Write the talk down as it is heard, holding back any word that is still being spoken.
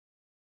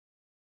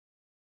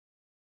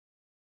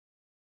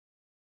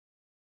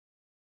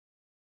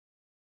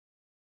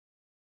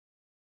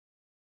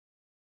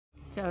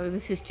So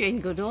this is Jane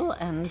Goodall,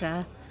 and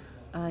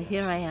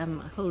here I am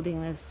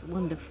holding this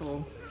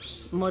wonderful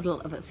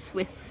model of a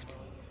swift.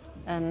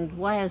 And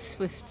why are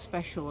swifts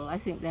special? Well, I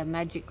think they're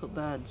magical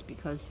birds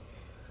because,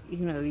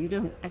 you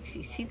don't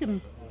actually see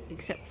them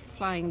except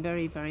flying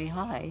very, very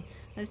high.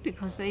 That's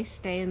because they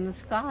stay in the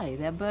sky.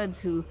 They're birds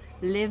who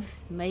live,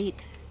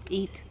 mate,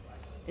 eat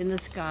in the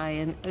sky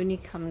and only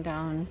come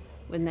down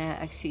when they're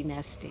actually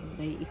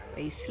nesting.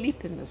 They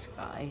sleep in the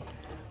sky.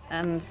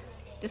 And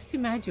just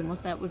imagine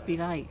what that would be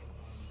like.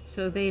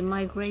 So they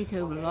migrate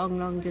over long,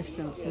 long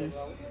distances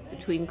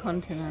between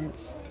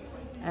continents,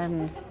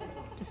 and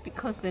just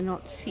because they're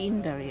not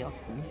seen very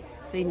often,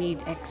 they need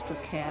extra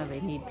care. They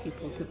need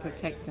people to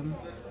protect them,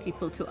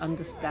 people to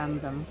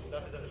understand them.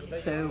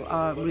 So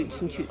our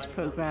Roots and Shoots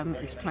program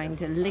is trying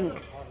to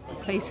link the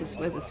places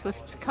where the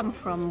swifts come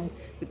from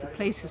with the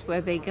places where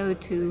they go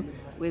to,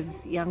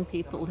 with young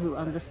people who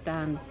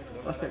understand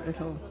what a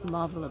little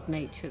marvel of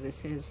nature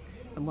this is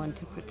and want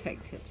to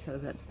protect it so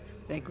that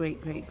their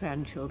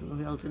great-great-grandchildren will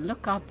be able to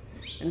look up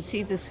and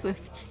see the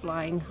swifts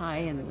flying high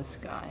in the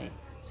sky.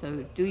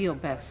 So do your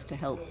best to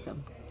help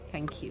them.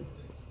 Thank you.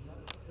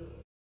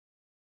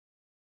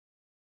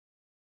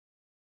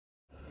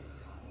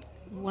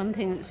 One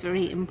thing that's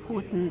very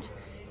important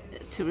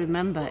to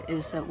remember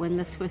is that when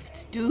the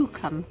swifts do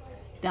come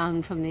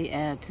down from the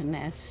air to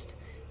nest,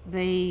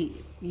 they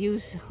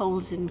use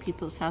holes in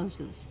people's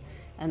houses.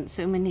 And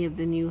so many of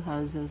the new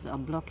houses are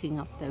blocking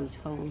up those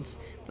holes,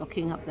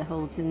 blocking up the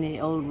holes in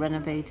the old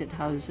renovated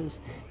houses,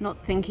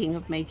 not thinking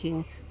of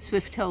making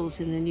swift holes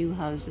in the new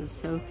houses.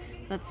 So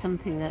that's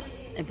something that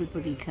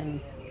everybody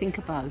can think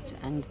about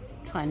and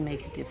try and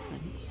make a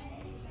difference.